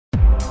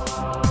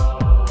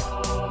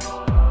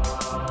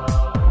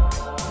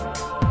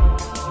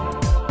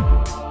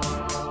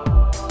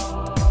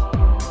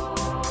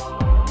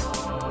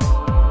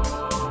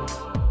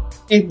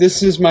Hey,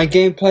 this is my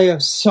gameplay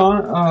of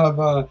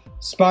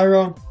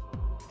Spyro.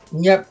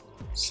 Yep,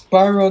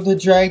 Spyro the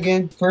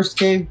Dragon, first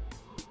game,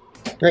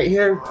 right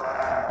here.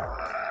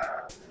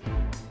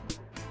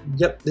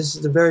 Yep, this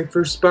is the very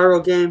first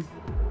Spyro game.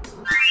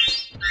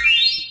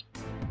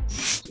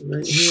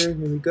 Right here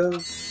we go.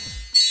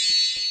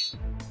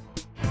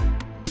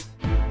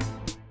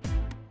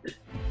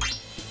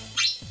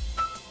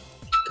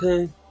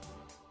 Okay,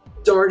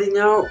 starting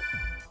out.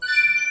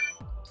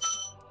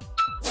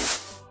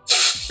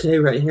 Okay,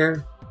 right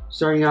here,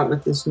 starting out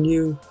with this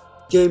new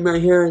game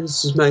right here.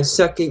 This is my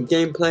second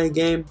gameplay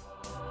game.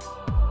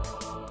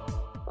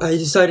 I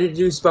decided to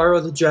do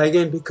Spyro the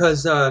Dragon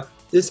because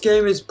this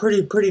game is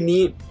pretty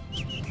neat.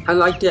 I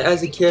liked it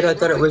as a kid. I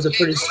thought it was a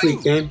pretty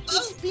sweet game.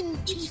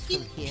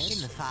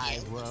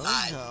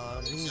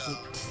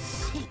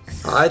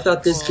 I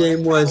thought this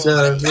game was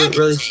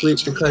really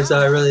sweet because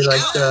I really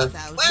liked the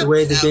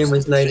way the game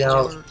was laid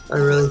out. I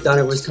really thought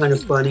it was kind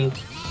of funny.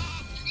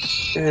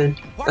 And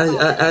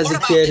as a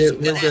kid, it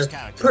was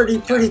a pretty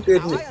good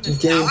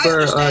game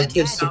for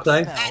kids to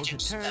play.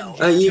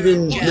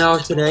 Even now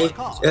today,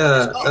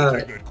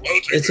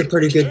 it's a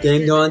pretty good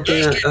game. The only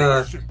thing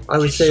that I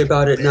would say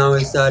about it now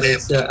is that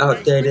it's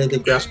outdated. The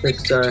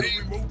graphics are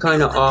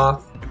kind of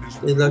off.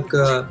 They look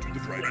a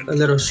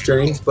little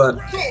strange, but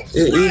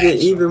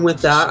even with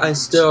that, I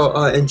still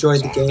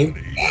enjoyed the game.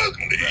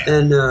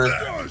 And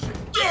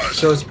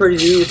so it's pretty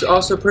neat. It's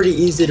also pretty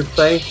easy to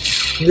play.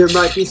 There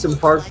might be some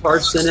hard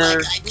parts in there,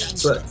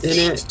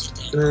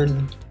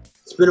 and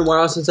it's been a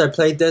while since I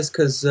played this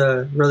because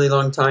really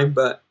long time,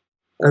 but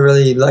I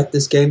really like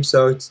this game,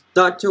 so it's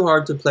not too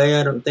hard to play,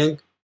 I don't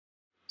think.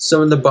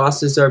 Some of the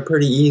bosses are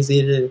pretty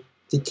easy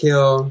to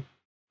kill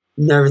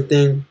and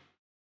everything.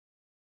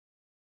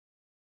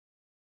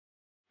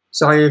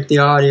 Sorry if the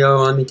audio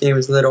on the game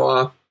is a little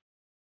off.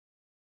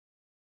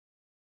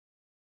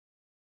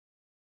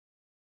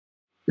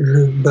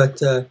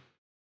 But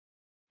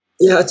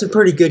yeah, it's a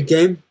pretty good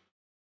game.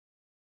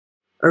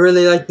 I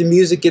really like the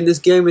music in this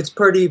game. It's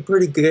pretty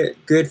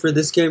good for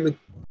this game. It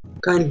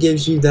kind of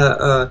gives you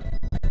that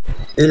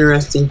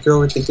interesting feel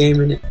with the game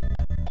in it.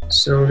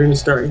 So we're gonna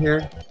start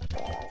here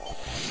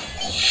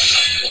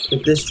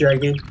with this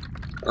dragon.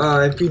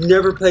 If you've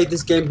never played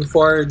this game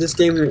before, this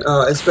game,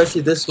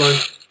 especially this one,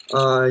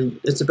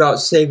 it's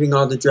about saving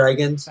all the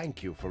dragons.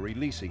 Thank you for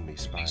releasing me,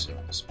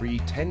 Spyro. Free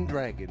 10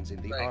 dragons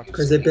in the Arctic.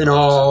 Because they've been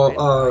all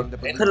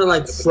kind of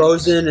like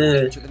frozen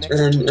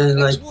and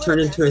like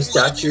turned into a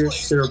statue.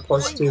 So you're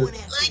supposed to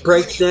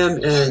break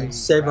them and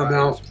save them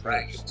out.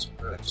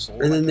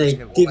 And then they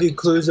give you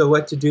clues of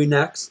what to do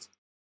next.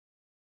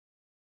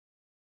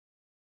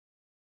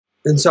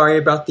 And sorry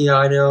about the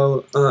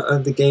audio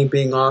of the game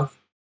being off.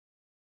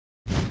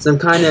 So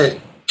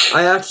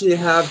I actually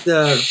have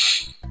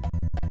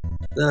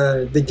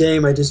the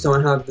game, I just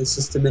don't have the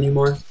system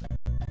anymore.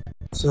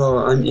 So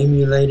I'm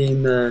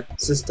emulating the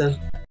system,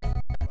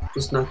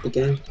 just not the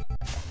game.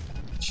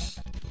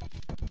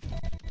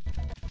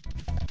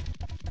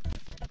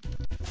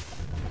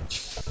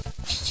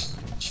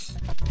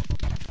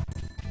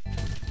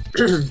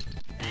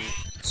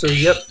 So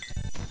yep.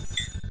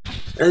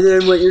 And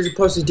then what you're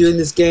supposed to do in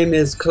this game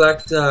is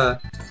collect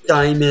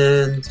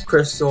diamonds,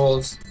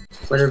 crystals,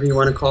 whatever you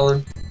want to call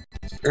them.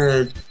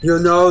 And you'll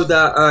know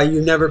that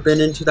you've never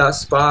been into that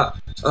spot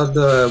of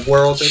the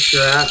world that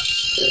you're at,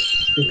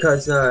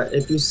 because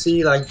if you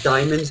see like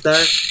diamonds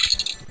there,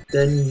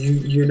 then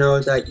you know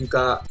that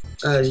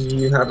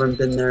you haven't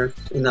been there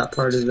in that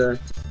part of the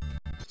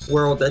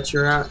world that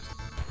you're at.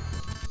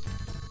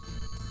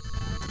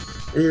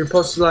 And you're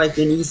supposed to, like,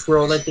 in each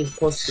world, I think you're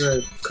supposed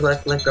to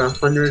collect like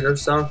 100 or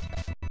so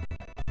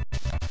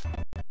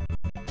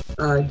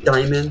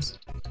diamonds.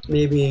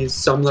 Maybe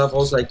some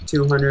levels like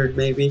 200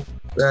 maybe.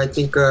 But I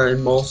think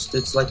in most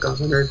it's like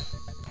 100.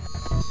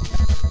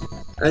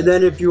 And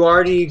then if you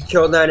already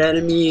killed that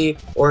enemy,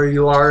 or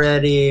you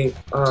already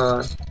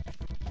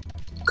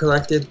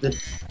collected the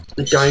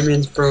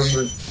diamonds from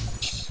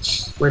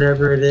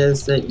whatever it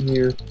is that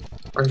you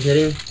are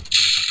hitting,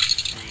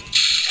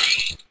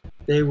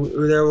 they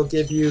will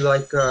give you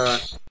like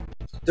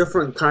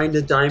different kind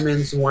of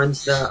diamonds.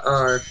 Ones that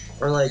are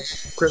like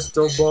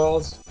crystal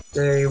balls.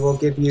 They will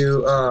give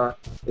you,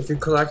 if you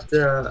collect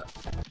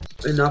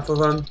enough of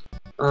them,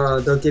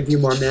 they'll give you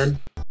more men.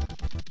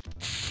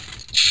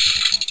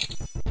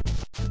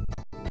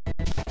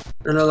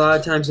 And a lot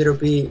of times it'll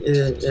be,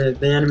 the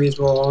enemies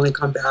will only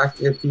come back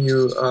if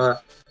you,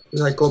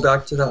 like, go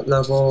back to that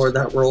level or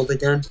that world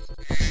again.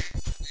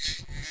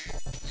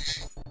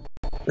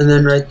 And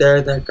then right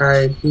there, that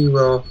guy, he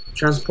will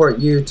transport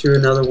you to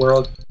another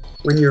world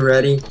when you're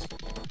ready.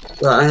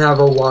 But I have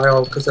a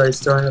while, because I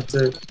still have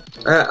to,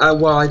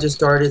 well, I just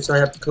started, so I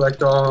have to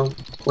collect all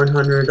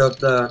 100 of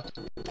the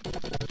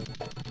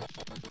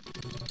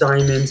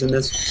diamonds in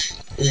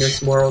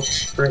this world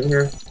right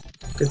here,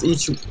 because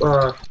each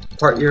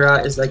part you're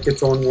at is like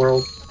its own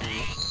world.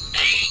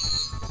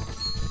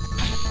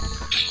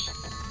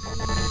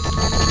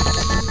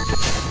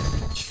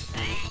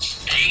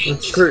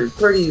 It's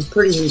pretty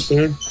neat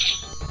game.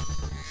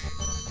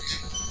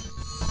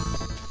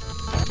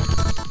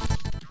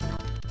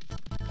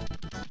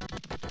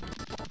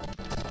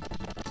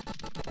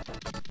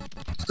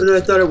 And I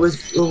thought it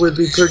would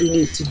be pretty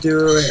neat to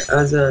do it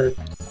as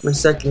my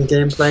second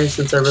gameplay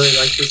since I really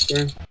like this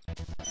game.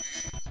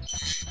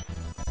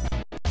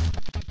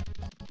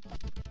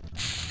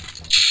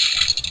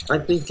 I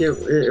think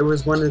it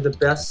was one of the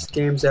best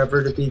games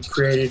ever to be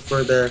created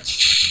for the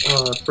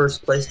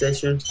first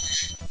PlayStation.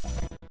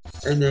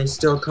 And they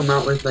still come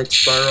out with like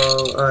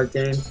Spyro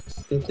Game.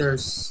 I think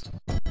there's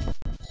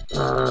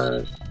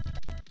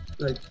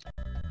like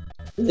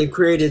they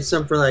created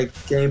some for like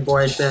Game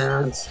Boy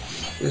Advance,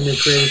 and they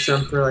created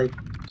some for like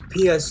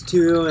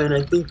PS2 and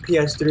I think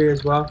PS3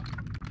 as well.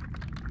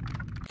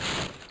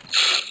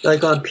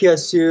 Like on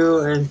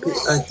PS2 and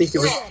I think it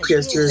was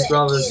PS2 as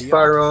well as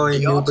Spyro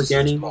and New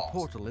Beginning.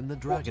 Portal in the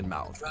Dragon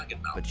Mouth,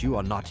 but you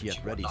are not yet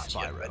ready,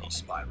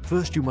 Spyro.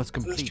 First, you must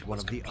complete one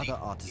of the other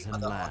artisan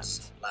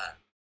lands.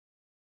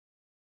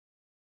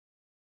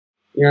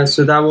 Yeah,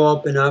 so that will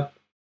open up,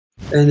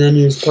 and then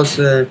you're supposed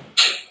to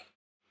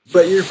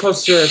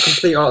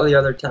complete all the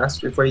other tasks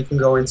before you can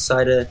go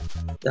inside of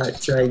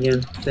that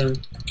dragon thing,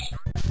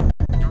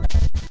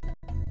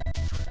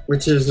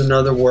 which is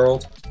another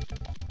world.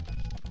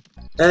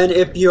 And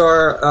if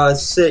you're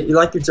sick, you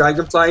like your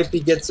dragonfly, if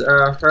he gets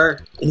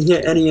hurt and you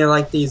hit any of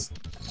like these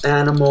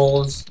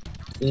animals,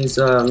 these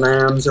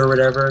lambs or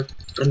whatever,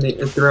 and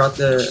throughout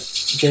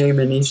the game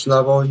in each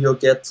level, you'll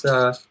get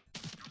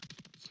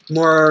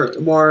more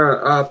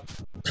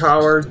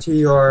power to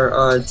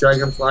your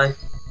dragonfly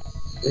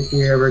if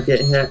you ever get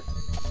hit.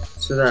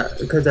 So that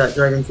because that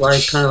dragonfly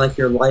is kind of like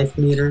your life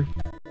meter,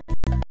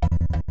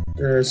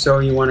 so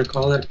you want to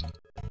call it.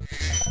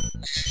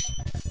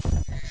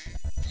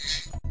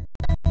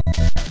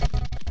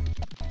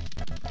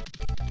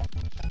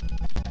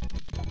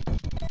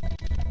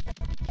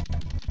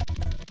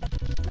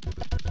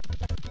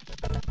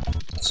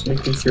 Just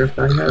making sure if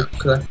I have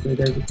collected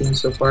everything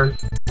so far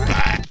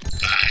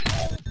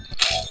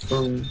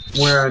from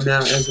where I'm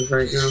at as of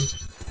right now.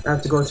 I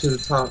have to go to the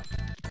top.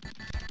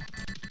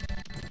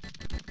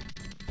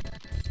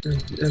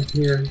 Up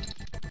here.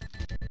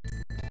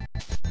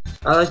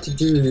 I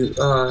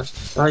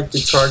like to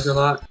charge a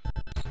lot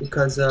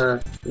because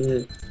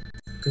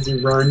he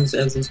runs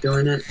as he's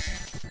doing it.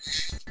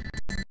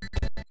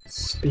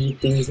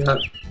 Speed things up.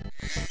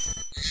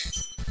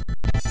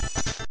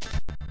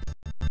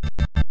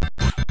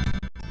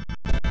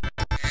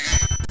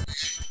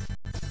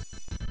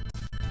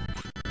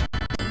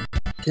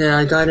 Okay,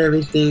 I got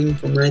everything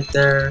from right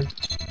there.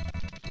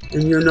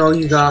 And you know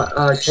you got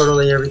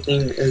totally everything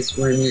is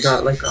when you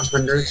got like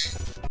 100.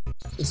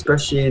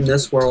 Especially in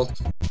this world.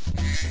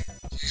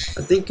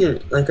 I think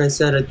like I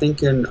said, I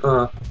think in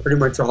pretty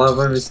much all of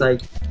them it's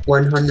like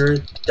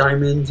 100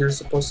 diamonds you're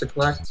supposed to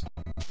collect.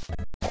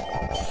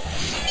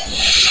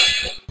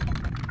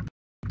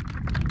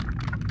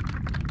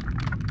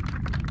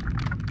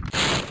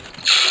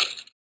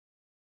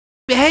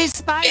 Hey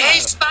Spyro! Hey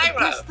Spyro!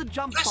 Press the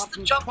jump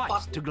button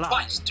twice to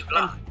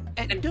glide.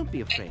 And don't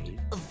be afraid.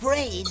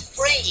 Afraid?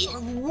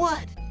 Of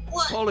what?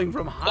 Falling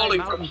from high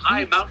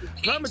mountain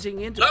peaks,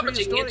 plummeting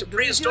into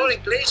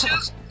prehistoric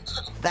glaciers.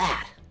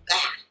 That.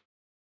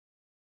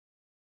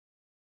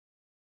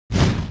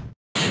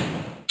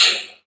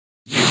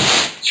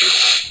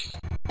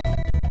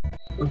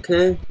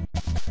 Okay,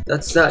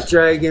 that's that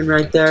dragon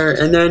right there,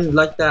 and then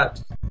like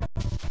that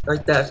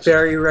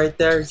fairy right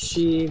there,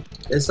 she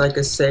is like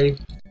a save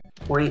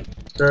point.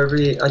 So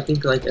I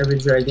think like every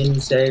dragon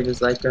you save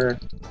is like a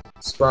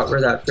spot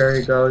where that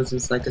fairy goes.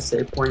 It's like a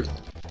save point.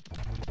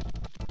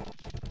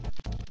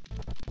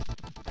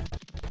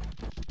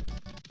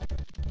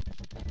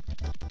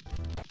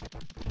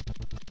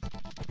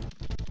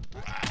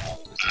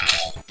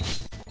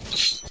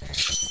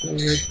 So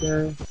right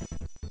there.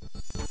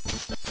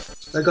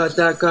 I got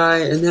that guy,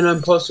 and then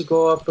I'm supposed to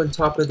go up on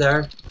top of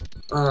there.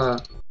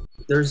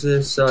 There's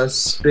this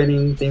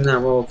spinning thing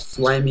that will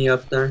fly me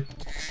up there.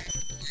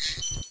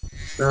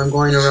 So I'm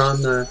going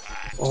around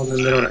all the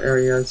little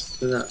areas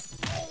so that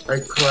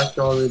I collect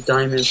all the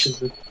diamonds.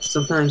 Cause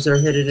sometimes they're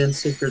hidden in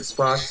secret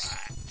spots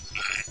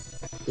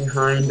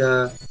behind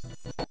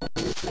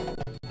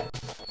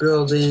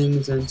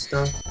buildings and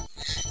stuff.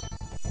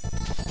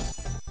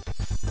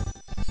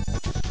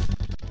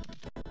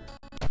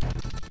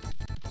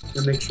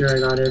 To make sure I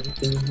got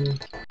everything here.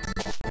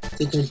 I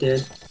think I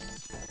did.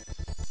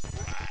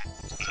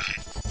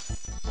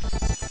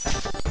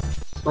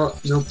 Oh,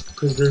 nope,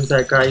 because there's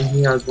that guy,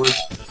 he has one.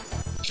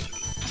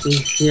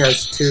 He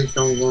has two,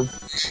 some of them.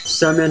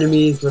 Some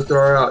enemies will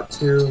throw out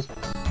 2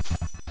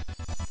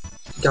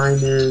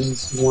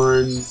 diamonds,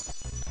 1.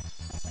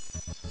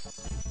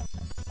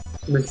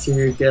 Make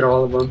sure you get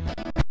all of them.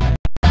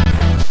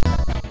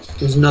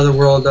 There's another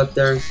world up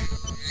there.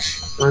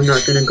 I'm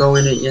not going to go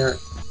in it yet,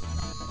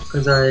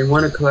 because I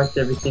want to collect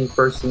everything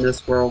first in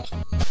this world.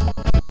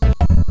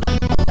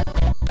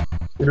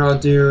 And I'll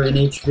do in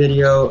each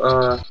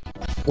video,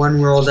 1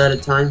 world at a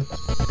time.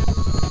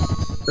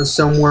 Because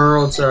some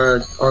worlds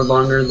are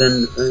longer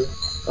than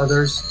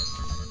others.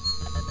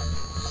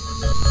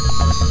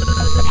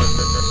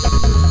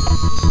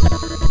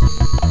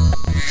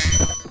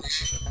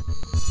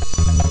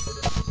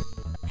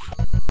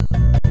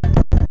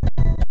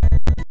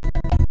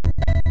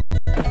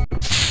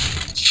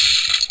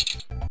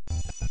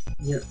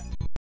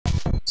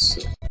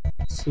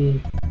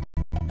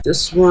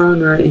 this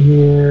one right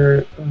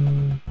here.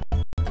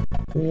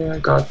 Yeah, I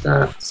got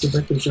that. See if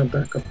I can jump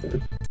back up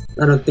there.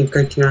 I don't think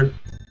I can,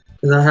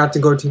 because I have to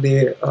go to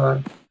the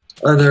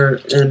other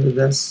end of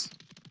this,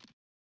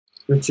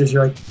 which is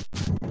right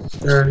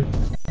there.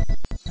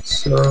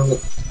 So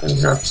I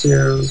have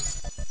to.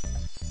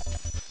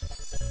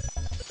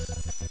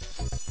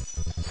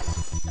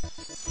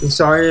 I'm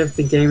sorry if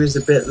the game is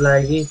a bit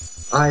laggy.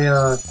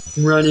 I'm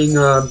running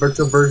a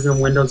virtual version of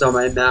Windows on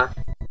my Mac,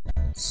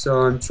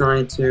 so I'm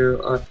trying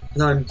to.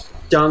 I'm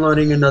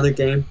downloading another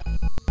game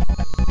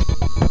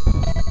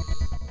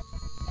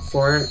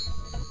for it.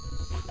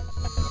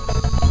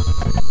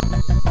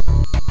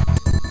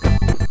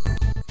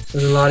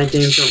 Because a lot of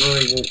games don't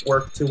really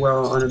work too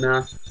well on a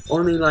Mac.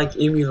 Only like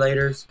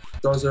emulators,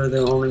 those are the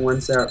only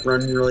ones that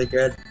run really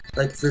good.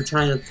 Like if you're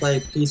trying to play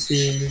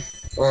PC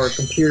or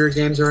computer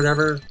games or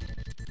whatever,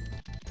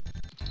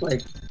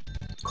 like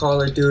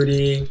Call of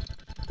Duty,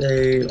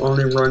 they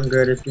only run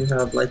good if you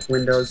have like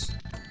Windows.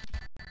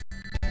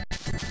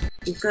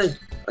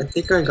 I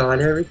think I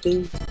got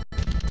everything.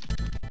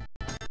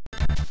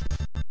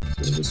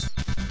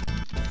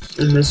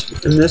 In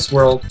this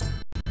world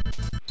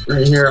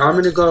right here. I'm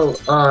gonna go.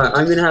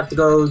 I'm gonna have to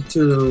go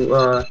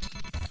to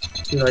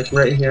like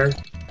right here.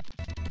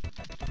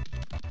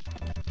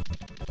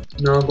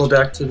 And I'll go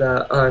back to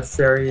that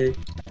ferry.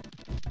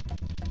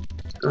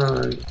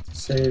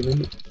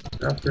 Save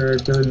after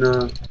I've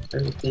done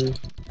everything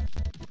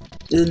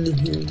in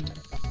here.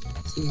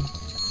 Let's see.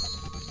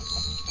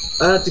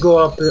 I have to go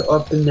up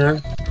in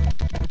there.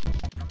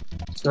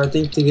 So I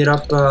think to get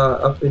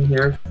up in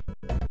here.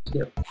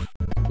 Yep.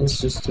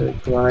 It's just to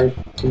glide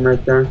from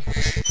right there.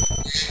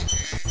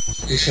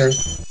 Okay.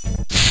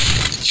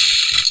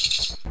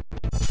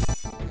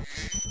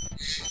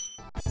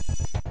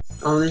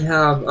 I only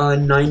have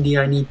 90.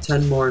 I need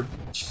 10 more.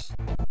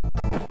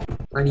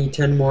 I need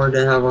 10 more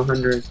to have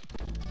 100.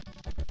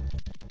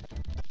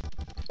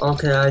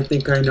 Okay, I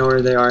think I know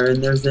where they are.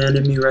 And there's the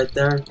enemy right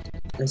there.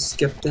 I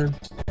skipped them.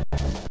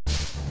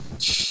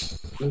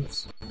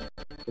 Oops.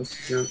 Supposed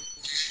to jump.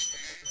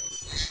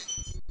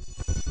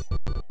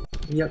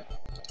 Yep.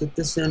 Get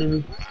this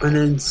enemy. And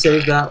then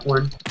save that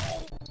one.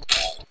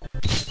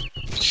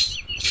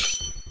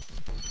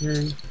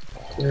 Okay.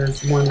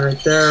 There's one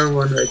right there.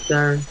 One right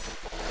there.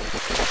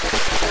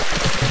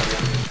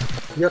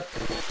 Yep.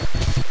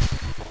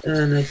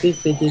 And I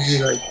think they give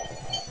you like.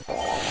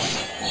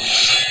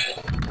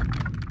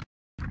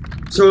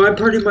 So I'm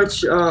pretty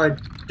much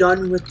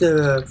done with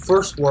the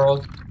first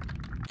world.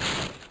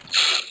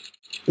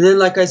 And then,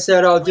 like I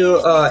said, I'll do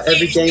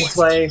every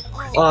gameplay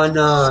on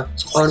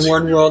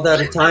one world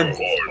at a time.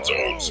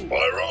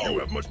 Spyro, you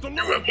have much to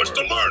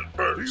learn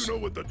first. Do you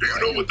know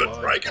what the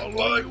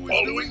dragonfly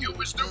following you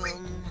is doing?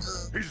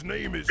 His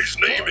name is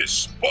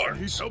Spark.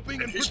 He's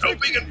helping and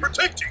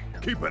protecting.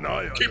 Keep an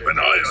eye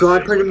on. So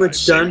I'm pretty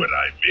much done.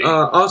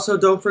 Also,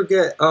 don't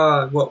forget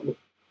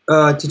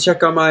to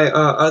check out my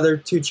other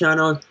two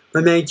channels.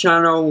 My main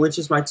channel, which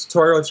is my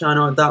tutorial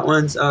channel. That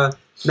one's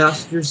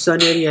Master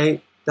Son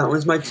 88. That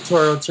one's my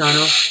tutorial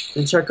channel.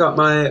 And check out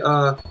my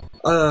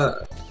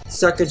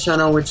second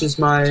channel, which is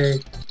my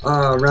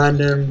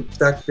random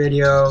fact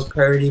video,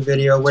 parody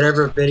video,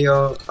 whatever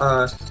video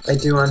I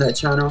do on that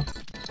channel.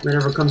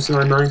 Whenever it comes to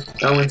my mind.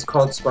 That one's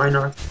called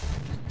Spyro.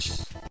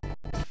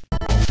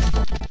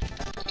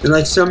 And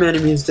like some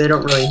enemies, they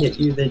don't really hit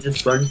you, they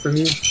just run from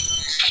you.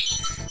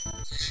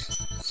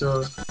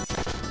 So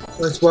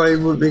that's why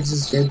what makes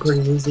this game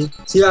pretty easy.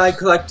 See, I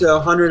collect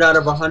 100 out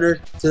of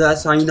 100, so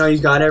that's how you know you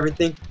got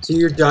everything. So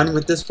you're done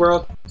with this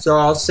world. So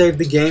I'll save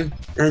the game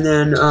and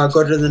then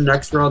go to the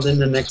next world in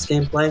the next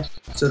gameplay.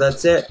 So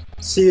that's it.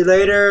 See you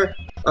later.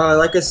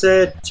 Like I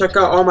said, check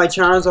out all my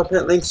channels. I'll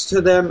put links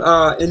to them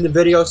in the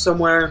video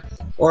somewhere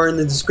or in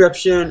the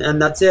description.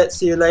 And that's it.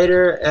 See you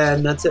later.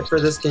 And that's it for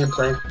this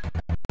gameplay.